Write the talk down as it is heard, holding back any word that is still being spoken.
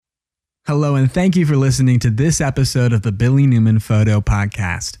Hello, and thank you for listening to this episode of the Billy Newman Photo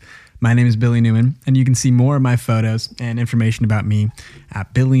Podcast. My name is Billy Newman, and you can see more of my photos and information about me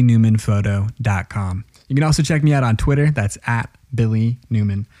at billynewmanphoto.com. You can also check me out on Twitter. That's at Billy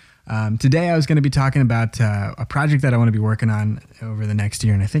Newman. Today, I was going to be talking about a project that I want to be working on over the next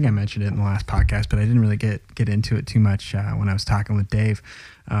year, and I think I mentioned it in the last podcast, but I didn't really get into it too much when I was talking with Dave.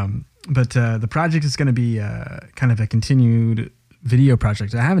 But the project is going to be kind of a continued video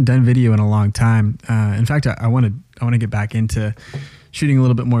project. I haven't done video in a long time. In fact, I want to get back into shooting a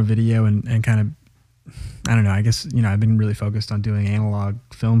little bit more video and kind of, I don't know, I guess, I've been really focused on doing analog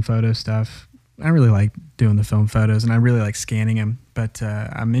film photo stuff. I really like doing the film photos and I really like scanning them, but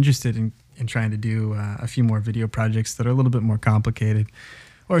I'm interested in trying to do a few more video projects that are a little bit more complicated,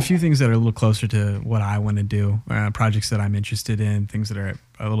 or a few things that are a little closer to what I want to do, projects that I'm interested in, things that are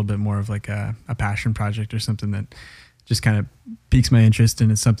a little bit more of like a passion project or something that just kind of piques my interest,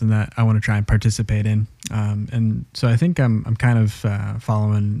 and it's something that I want to try and participate in. And so I think I'm kind of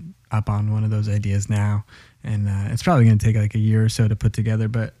following up on one of those ideas now, and it's probably going to take like a year or so to put together,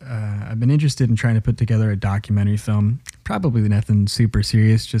 but I've been interested in trying to put together a documentary film, probably nothing super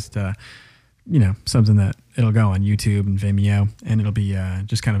serious, just something that it'll go on YouTube and Vimeo, and it'll be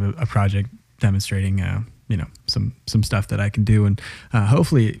just kind of a project demonstrating some stuff that I can do, and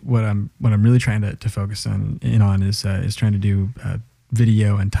hopefully what I'm really trying to focus on is trying to do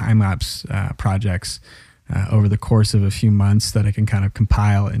video and time lapse projects over the course of a few months that I can kind of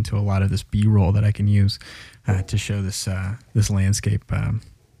compile into a lot of this B-roll that I can use to show this landscape, kind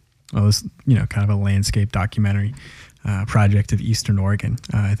of a landscape documentary project of Eastern Oregon.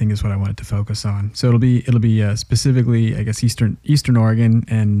 I think is what I wanted to focus on. So it'll be specifically, I guess, Eastern Oregon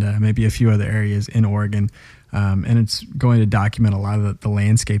and maybe a few other areas in Oregon. And it's going to document a lot of the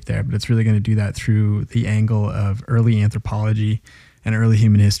landscape there, but it's really going to do that through the angle of early anthropology and early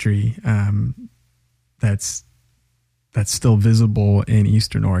human history that's still visible in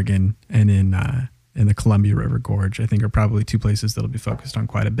Eastern Oregon and in the Columbia River Gorge. I think are probably two places that'll be focused on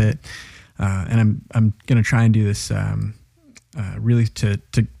quite a bit. And I'm going to try and do this really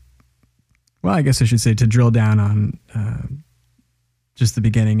I guess I should say to drill down on just the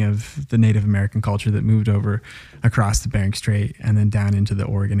beginning of the Native American culture that moved over across the Bering Strait and then down into the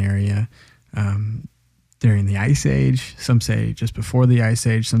Oregon area during the Ice Age. Some say just before the Ice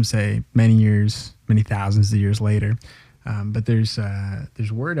Age, some say many thousands of years later. But there's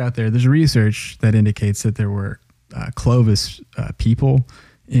word out there, there's research that indicates that there were Clovis people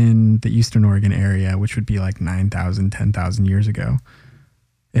in the Eastern Oregon area, which would be like 9,000, 10,000 years ago,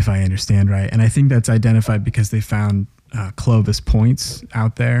 if I understand right. And I think that's identified because they found Clovis points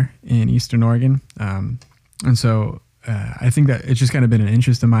out there in Eastern Oregon. And so I think that it's just kind of been an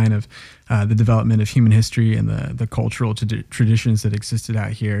interest of mine of the development of human history and the cultural traditions that existed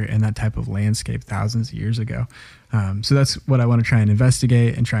out here and that type of landscape thousands of years ago. So that's what I want to try and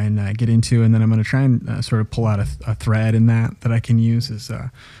investigate and try and get into. And then I'm going to try and sort of pull out a thread in that I can use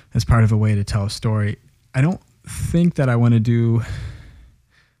as part of a way to tell a story. I don't think that I want to do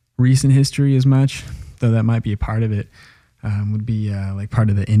recent history as much, though that might be a part of it. Would be like part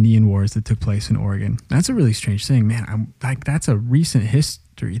of the Indian Wars that took place in Oregon. That's a really strange thing, man. that's a recent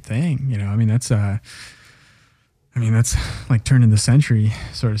history thing, that's like turn of the century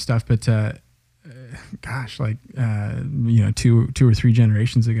sort of stuff. But gosh, 2 or 3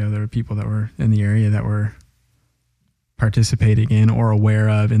 generations ago, there were people that were in the area that were participating in or aware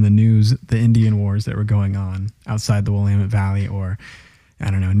of in the news the Indian Wars that were going on outside the Willamette Valley, or I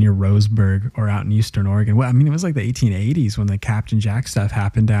don't know, near Roseburg or out in Eastern Oregon. Well, it was like the 1880s when the Captain Jack stuff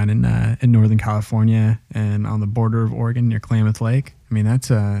happened down in Northern California and on the border of Oregon near Klamath Lake. That's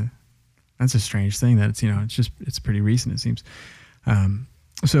a strange thing that it's pretty recent, it seems.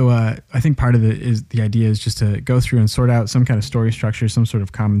 So I think part of it is the idea is just to go through and sort out some kind of story structure, some sort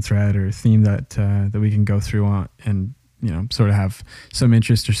of common thread or theme that we can go through on and, sort of have some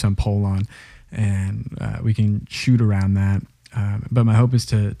interest or some pull on, and we can shoot around that. But my hope is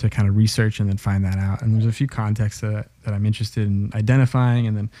to kind of research and then find that out. And there's a few contexts that I'm interested in identifying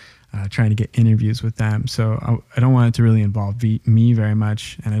and then trying to get interviews with them. So I don't want it to really involve me very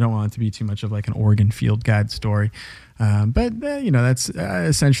much, and I don't want it to be too much of like an Oregon field guide story. But that's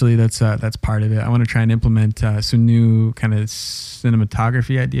essentially that's part of it. I want to try and implement some new kind of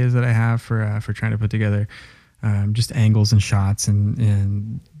cinematography ideas that I have for trying to put together just angles and shots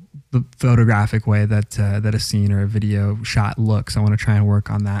and the photographic way that a scene or a video shot looks. I want to try and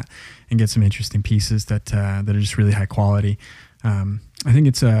work on that and get some interesting pieces that are just really high quality. I think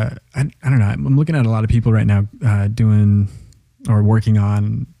it's I don't know. I'm looking at a lot of people right now doing or working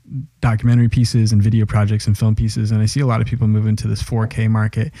on documentary pieces and video projects and film pieces. And I see a lot of people move into this 4K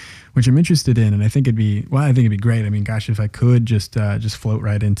market, which I'm interested in. And I think it'd be great. I mean, gosh, if I could just float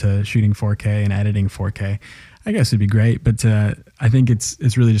right into shooting 4K and editing 4K, I guess it'd be great. But I think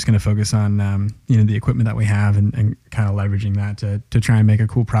it's really just going to focus on, the equipment that we have and kind of leveraging that to try and make a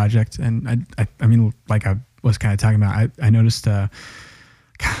cool project. And I mean, like I was kind of talking about, I noticed the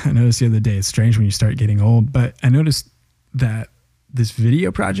other day, it's strange when you start getting old, but I noticed that this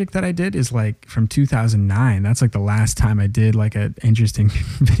video project that I did is like from 2009. That's like the last time I did like an interesting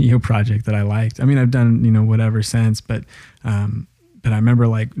video project that I liked. I mean, I've done, whatever since, but I remember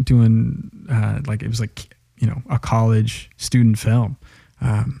like doing, like it was like, a college student film.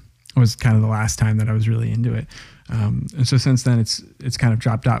 It was kind of the last time that I was really into it. And so since then it's kind of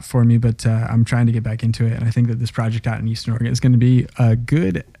dropped out for me, but I'm trying to get back into it. And I think that this project out in Eastern Oregon is going to be a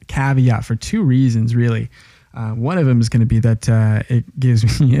good caveat for two reasons, really. One of them is going to be that it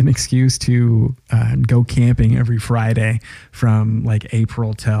gives me an excuse to go camping every Friday from like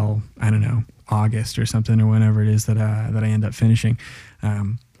April till, I don't know, August or something, or whenever it is that I end up finishing.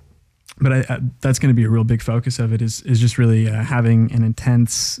 But that's going to be a real big focus of it is just really having an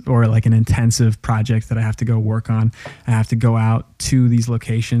intensive project that I have to go work on. I have to go out to these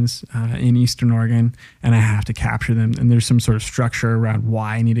locations in Eastern Oregon, and I have to capture them. And there's some sort of structure around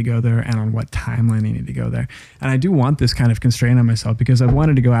why I need to go there and on what timeline I need to go there. And I do want this kind of constraint on myself because I've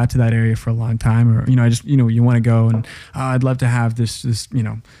wanted to go out to that area for a long time. Or, I just, you want to go and I'd love to have this,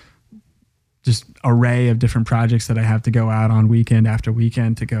 just array of different projects that I have to go out on weekend after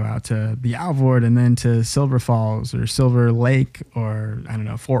weekend to go out to the Alvord and then to Silver Falls or Silver Lake or, I don't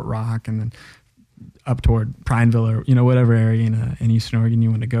know, Fort Rock, and then up toward Prineville or, whatever area in Eastern Oregon you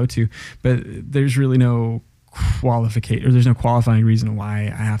want to go to. But there's really no there's no qualifying reason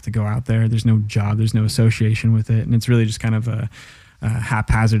why I have to go out there. There's no job, there's no association with it. And it's really just kind of a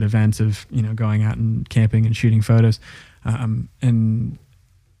haphazard event of, going out and camping and shooting photos. And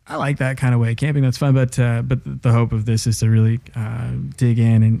I like that kind of way of camping. That's fun. But the hope of this is to really dig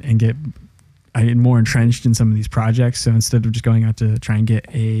in and get more entrenched in some of these projects. So instead of just going out to try and get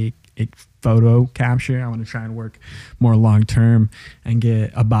a photo capture, I want to try and work more long term and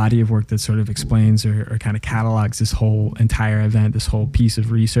get a body of work that sort of explains or kind of catalogs this whole entire event, this whole piece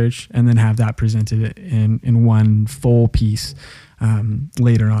of research, and then have that presented in one full piece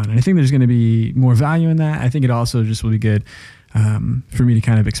later on. And I think there's going to be more value in that. I think it also just will be good for me to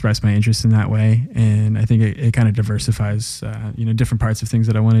kind of express my interest in that way. And I think it kind of diversifies, different parts of things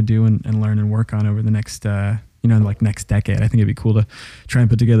that I want to do and learn and work on over the next, next decade. I think it'd be cool to try and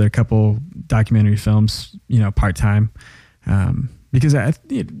put together a couple documentary films, part-time. Because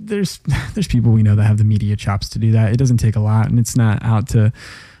there's people we know that have the media chops to do that. It doesn't take a lot, and it's not out to,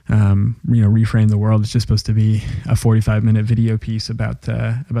 reframe the world. It's just supposed to be a 45-minute video piece about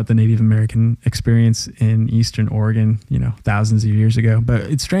the Native American experience in Eastern Oregon, thousands of years ago. But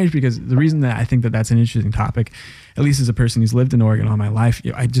it's strange because the reason that I think that that's an interesting topic, at least as a person who's lived in Oregon all my life,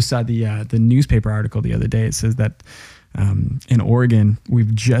 I just saw the newspaper article the other day. It says that in Oregon,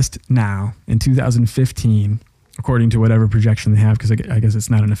 we've just now, in 2015, according to whatever projection they have, because I guess it's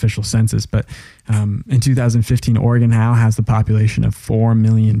not an official census, but in 2015, Oregon now has the population of 4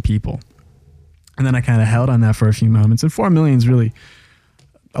 million people. And then I kind of held on that for a few moments. And 4 million is really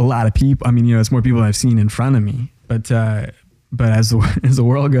a lot of people. I mean, it's more people than I've seen in front of me. But as the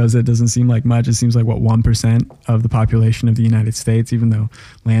world goes, it doesn't seem like much. It seems like 1% of the population of the United States, even though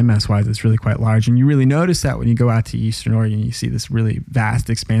landmass wise, it's really quite large. And you really notice that when you go out to Eastern Oregon, you see this really vast,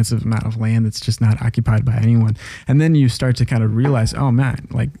 expansive amount of land that's just not occupied by anyone. And then you start to kind of realize, oh man,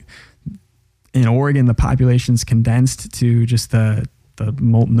 like in Oregon, the population's condensed to just the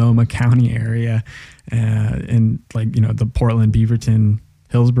Multnomah County area, and the Portland, Beaverton,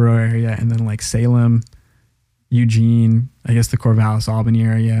 Hillsborough area, and then like Salem, Eugene, I guess the Corvallis, Albany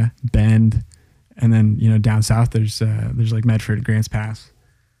area, Bend, and then down south there's like Medford, Grants Pass,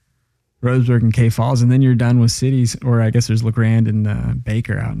 Roseburg, and K Falls, and then you're done with cities. Or I guess there's LeGrand and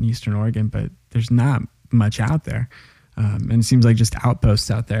Baker out in Eastern Oregon, but there's not much out there, and it seems like just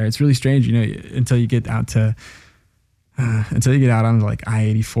outposts out there. It's really strange, until you get out onto like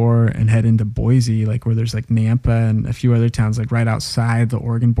I-84 and head into Boise, like where there's like Nampa and a few other towns like right outside the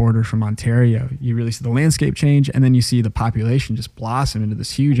Oregon border from Ontario. You really see the landscape change, and then you see the population just blossom into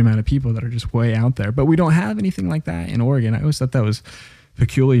this huge amount of people that are just way out there. But we don't have anything like that in Oregon. I always thought that was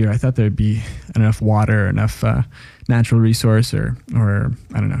peculiar. I thought there'd be enough water, enough natural resource, or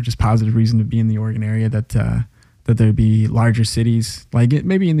I don't know, just positive reason to be in the Oregon area that there'd be larger cities, like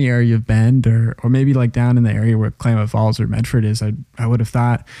maybe in the area of Bend or maybe like down in the area where Klamath Falls or Medford is. I would have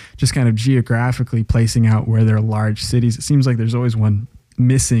thought, just kind of geographically placing out where there are large cities, it seems like there's always one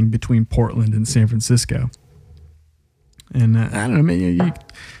missing between Portland and San Francisco. And I don't know, maybe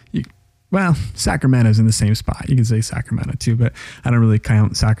well, Sacramento's in the same spot. You can say Sacramento too, but I don't really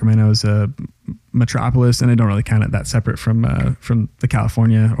count Sacramento as a metropolis, and I don't really count it that separate from the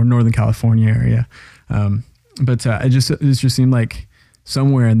California or Northern California area. But it just seemed like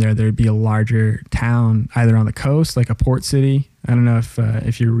somewhere in there'd be a larger town, either on the coast, like a port city. I don't know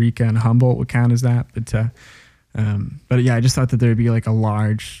if Eureka and Humboldt would count as that, but yeah, I just thought that there'd be like a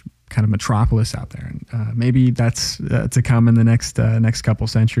large kind of metropolis out there, and maybe that's to come in the next couple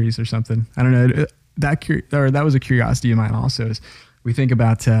centuries or something. I don't know. That was a curiosity of mine also. Is we think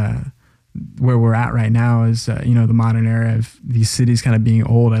about where we're at right now is the modern era of these cities kind of being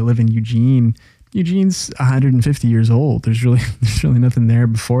old. I live in Eugene. Eugene's 150 years old. There's really nothing there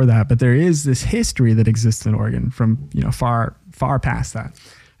before that, but there is this history that exists in Oregon from far past that,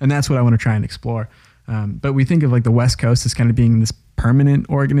 and that's what I want to try and explore. But we think of like the West Coast as kind of being this permanent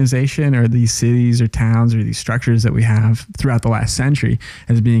organization, or these cities or towns or these structures that we have throughout the last century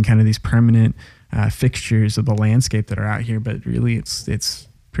as being kind of these permanent fixtures of the landscape that are out here. But really, it's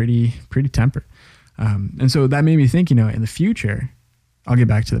pretty tempered. And so that made me think, in the future, I'll get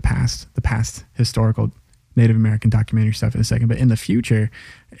back to the past historical Native American documentary stuff in a second, but in the future,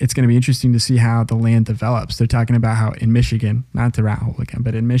 it's going to be interesting to see how the land develops. They're talking about how in Michigan, not to rat hole again,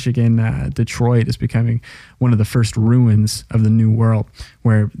 but in Michigan, Detroit is becoming one of the first ruins of the New World,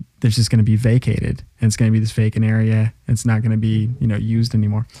 where there's just going to be vacated, and it's going to be this vacant area, and it's not going to be used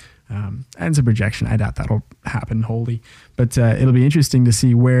anymore. And it's a projection. I doubt that'll happen wholly, but it'll be interesting to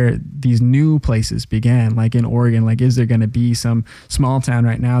see where these new places began. Like in Oregon, like is there going to be some small town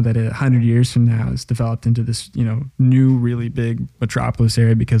right now that 100 years from now is developed into this new really big metropolis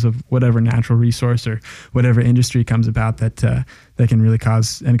area because of whatever natural resource or whatever industry comes about that can really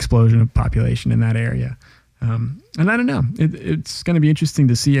cause an explosion of population in that area. And I don't know. It's going to be interesting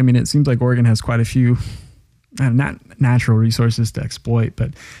to see. I mean, it seems like Oregon has quite a few not natural resources to exploit,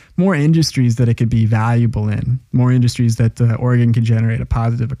 but more industries that it could be valuable in, more industries that Oregon could generate a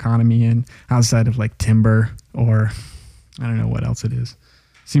positive economy in, outside of like timber, or I don't know what else it is.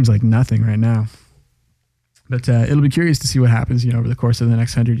 Seems like nothing right now. But it'll be curious to see what happens, over the course of the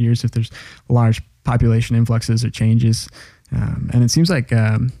next 100 years, if there's large population influxes or changes. And it seems like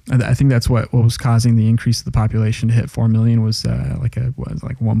I think that's what was causing the increase of the population to hit 4 million was like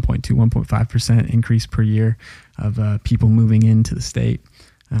 1.5% increase per year of people moving into the state.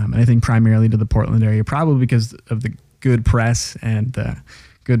 And I think primarily to the Portland area, probably because of the good press and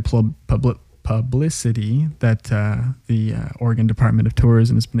good publicity that the Oregon Department of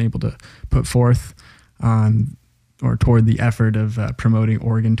Tourism has been able to put forth on or toward the effort of promoting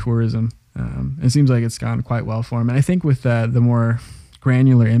Oregon tourism. It seems like it's gone quite well for them. And I think with the more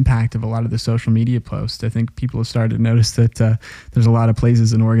granular impact of a lot of the social media posts, I think people have started to notice that there's a lot of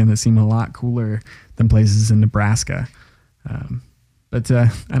places in Oregon that seem a lot cooler than places in Nebraska. But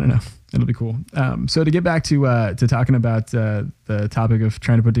I don't know. It'll be cool. So to get back to talking about the topic of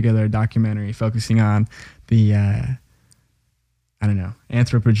trying to put together a documentary focusing on the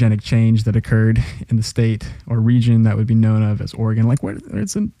anthropogenic change that occurred in the state or region that would be known of as Oregon. Like where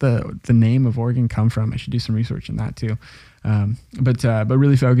does the name of Oregon come from? I should do some research on that too. But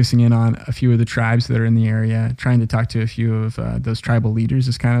really focusing in on a few of the tribes that are in the area, trying to talk to a few of those tribal leaders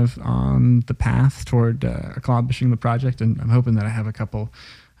is kind of on the path toward accomplishing the project. And I'm hoping that I have a couple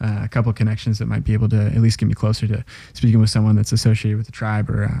connections that might be able to at least get me closer to speaking with someone that's associated with the tribe,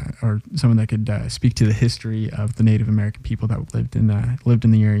 or someone that could speak to the history of the Native American people that lived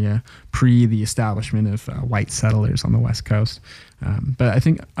in the area pre the establishment of white settlers on the West Coast. But I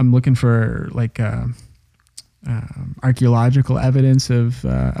think I'm looking for like archaeological evidence of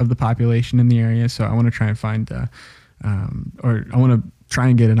the population in the area. So I want to try and find, or I want to try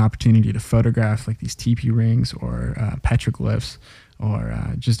and get an opportunity to photograph like these teepee rings or petroglyphs, or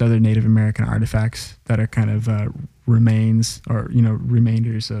just other Native American artifacts that are kind of remains or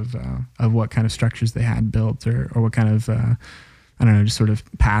remainders of what kind of structures they had built, or what kind of just sort of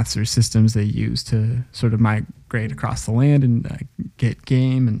paths or systems they used to sort of migrate across the land and get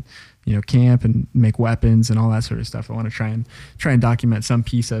game and camp and make weapons and all that sort of stuff. I want to try and document some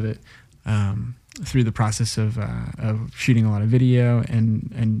piece of it through the process of shooting a lot of video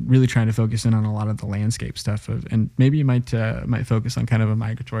and really trying to focus in on a lot of the landscape stuff and maybe you might focus on kind of a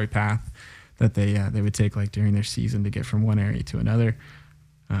migratory path that they would take like during their season to get from one area to another.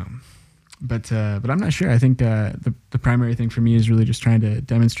 But I'm not sure. I think the primary thing for me is really just trying to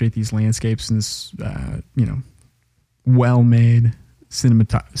demonstrate these landscapes in this well-made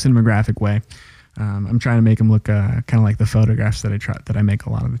cinematographic way. I'm trying to make them look kind of like the photographs that I make a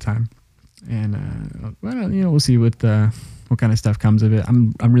lot of the time. and we'll see what kind of stuff comes of it.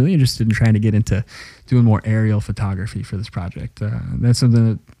 I'm really interested in trying to get into doing more aerial photography for this project. That's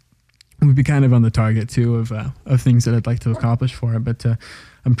something that would be kind of on the target too of things that I'd like to accomplish for it. But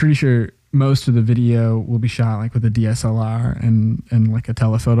I'm pretty sure most of the video will be shot like with a DSLR and like a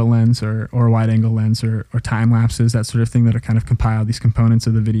telephoto lens or a wide angle lens or time lapses, that sort of thing, that are kind of compile these components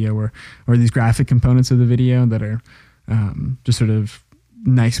of the video or these graphic components of the video that are just sort of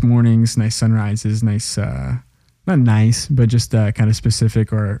nice mornings, nice sunrises, nice, not nice, but just kind of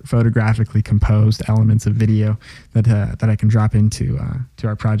specific or photographically composed elements of video that I can drop into to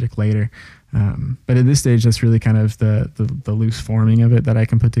our project later. But at this stage, that's really kind of the loose forming of it that I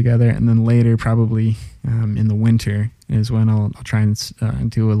can put together. And then later, probably in the winter, is when I'll try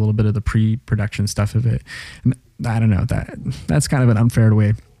and do a little bit of the pre-production stuff of it. And I don't know, that's kind of an unfair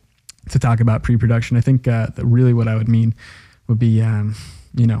way to talk about pre-production. I think that really what I would mean would be,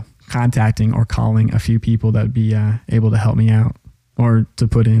 contacting or calling a few people that would be able to help me out, or to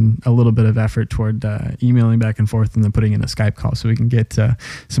put in a little bit of effort toward emailing back and forth and then putting in a Skype call so we can get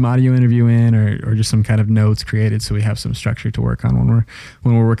some audio interview in or just some kind of notes created so we have some structure to work on when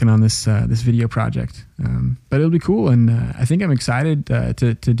we're working on this video project. But it'll be cool, and I think I'm excited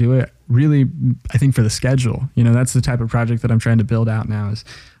to do it. Really, I think for the schedule, that's the type of project that I'm trying to build out now, is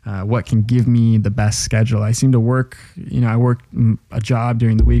what can give me the best schedule. I seem to work, I work a job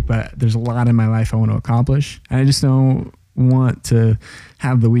during the week, but there's a lot in my life I want to accomplish. And I just don't want to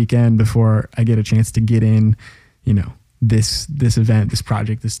have the weekend before I get a chance to get in, this event, this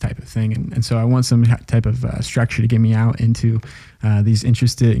project, this type of thing. And so I want some type of structure to get me out into these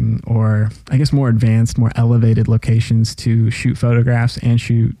interesting, or I guess more advanced, more elevated locations to shoot photographs and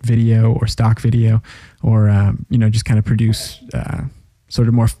shoot video or stock video, or, just kind of produce sort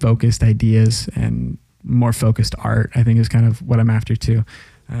of more focused ideas and more focused art, I think, is kind of what I'm after too.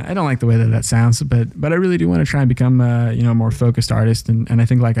 I don't like the way that sounds, but I really do want to try and become a more focused artist. And I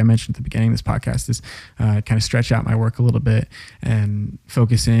think, like I mentioned at the beginning of this podcast, is kind of stretch out my work a little bit and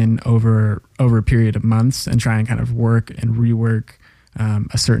focus in over a period of months and try and kind of work and rework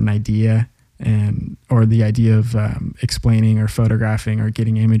a certain idea or the idea of explaining or photographing or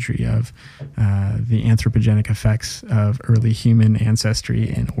getting imagery of the anthropogenic effects of early human ancestry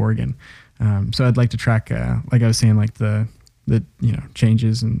in Oregon. So I'd like to track, like I was saying, like the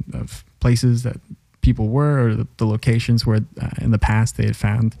changes of places that people were, or the locations where in the past they had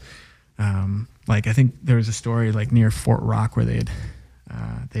found, like I think there was a story like near Fort Rock where they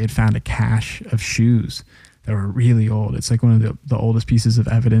had found a cache of shoes that were really old. It's like one of the oldest pieces of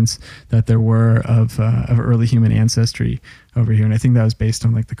evidence that there were of early human ancestry over here. And I think that was based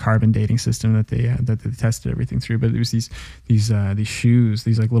on like the carbon dating system that they tested everything through. But it was these shoes,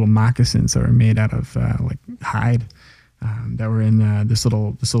 these like little moccasins that were made out of like hide. That were in this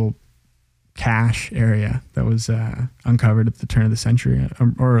little cache area that was uncovered at the turn of the century,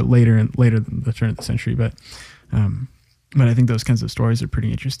 or later than the turn of the century. But I think those kinds of stories are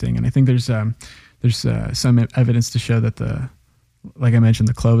pretty interesting, and I think there's some evidence to show that like I mentioned,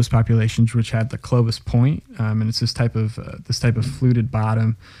 the Clovis populations, which had the Clovis Point, and it's this type of fluted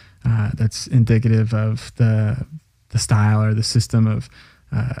bottom that's indicative of the style or the system of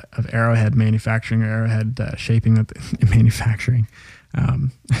arrowhead manufacturing, or arrowhead shaping manufacturing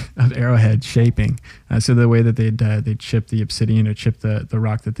of arrowhead shaping. So the way that they'd chip the obsidian or chip the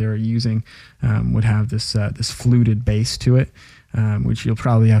rock that they were using would have this fluted base to it, which you'll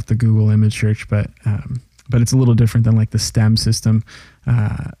probably have to Google image search, but it's a little different than like the stem system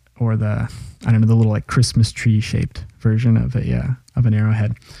or the little like Christmas tree shaped version of an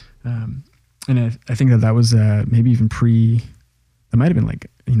arrowhead. And I think that was maybe even that might have been like,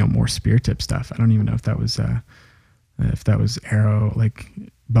 more spear tip stuff. I don't even know if that was arrow, like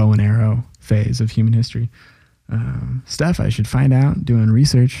bow and arrow phase of human history. Stuff I should find out doing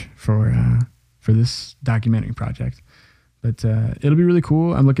research for this documentary project. But it'll be really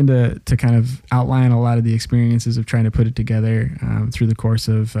cool. I'm looking to kind of outline a lot of the experiences of trying to put it together through the course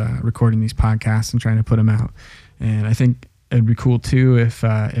of recording these podcasts and trying to put them out. And I think it'd be cool too if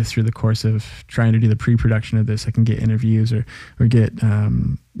through the course of trying to do the pre-production of this, I can get interviews or get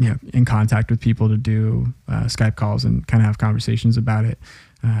in contact with people to do Skype calls and kind of have conversations about it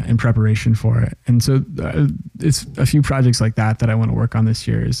in preparation for it. And so it's a few projects like that I want to work on this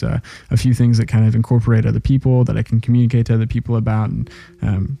year. Is a few things that kind of incorporate other people that I can communicate to other people about, and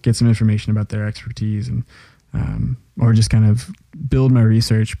get some information about their expertise, and or just kind of build my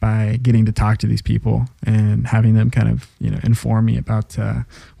research by getting to talk to these people and having them kind of, inform me about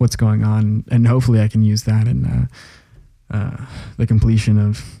what's going on. And hopefully I can use that in the completion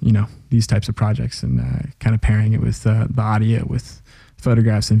of, these types of projects, and kind of pairing it with the audio with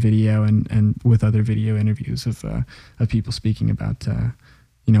photographs and video, and with other video interviews of people speaking about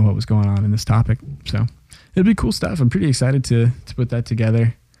what was going on in this topic. So it'll be cool stuff. I'm pretty excited to put that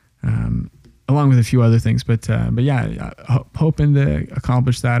together, along with a few other things. But yeah, hoping to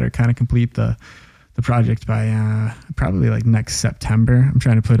accomplish that or kind of complete the project by probably like next September. I'm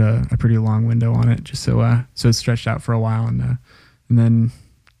trying to put a pretty long window on it, just so it's stretched out for a while, and then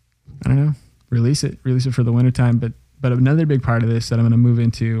I don't know, release it for the wintertime. But another big part of this that I'm going to move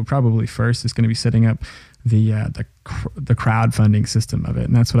into probably first is going to be setting up the crowdfunding system of it,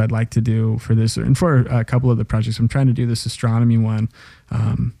 and that's what I'd like to do for this and for a couple of the projects. I'm trying to do this astronomy one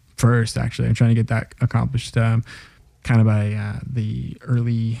first. Actually, I'm trying to get that accomplished kind of by the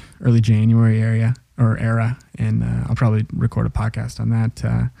early January era, and I'll probably record a podcast on that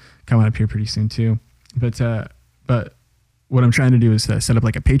coming up here pretty soon too. But what I'm trying to do is set up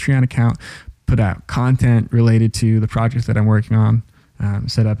like a Patreon account, put out content related to the project that I'm working on,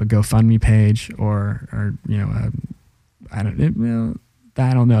 set up a GoFundMe page, or I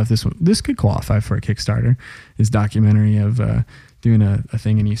don't know if this could qualify for a Kickstarter. This documentary of doing a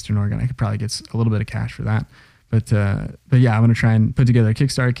thing in Eastern Oregon. I could probably get a little bit of cash for that. But yeah, I'm going to try and put together a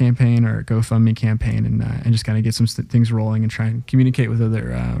Kickstarter campaign or a GoFundMe campaign, and just kind of get some things rolling and try and communicate with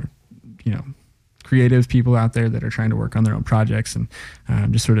other, creative people out there that are trying to work on their own projects, and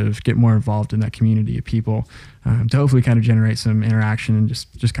just sort of get more involved in that community of people to hopefully kind of generate some interaction and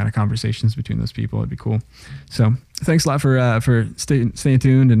just kind of conversations between those people. It'd be cool. So thanks a lot for staying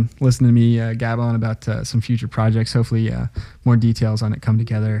tuned and listening to me gab on about some future projects. Hopefully more details on it come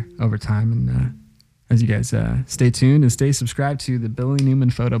together over time. And as you guys stay tuned and stay subscribed to the Billy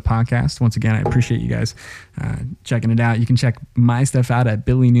Newman Photo Podcast. Once again, I appreciate you guys checking it out. You can check my stuff out at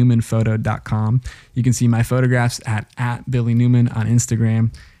billynewmanphoto.com. You can see my photographs at Billy Newman on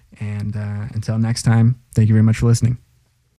Instagram. And until next time, thank you very much for listening.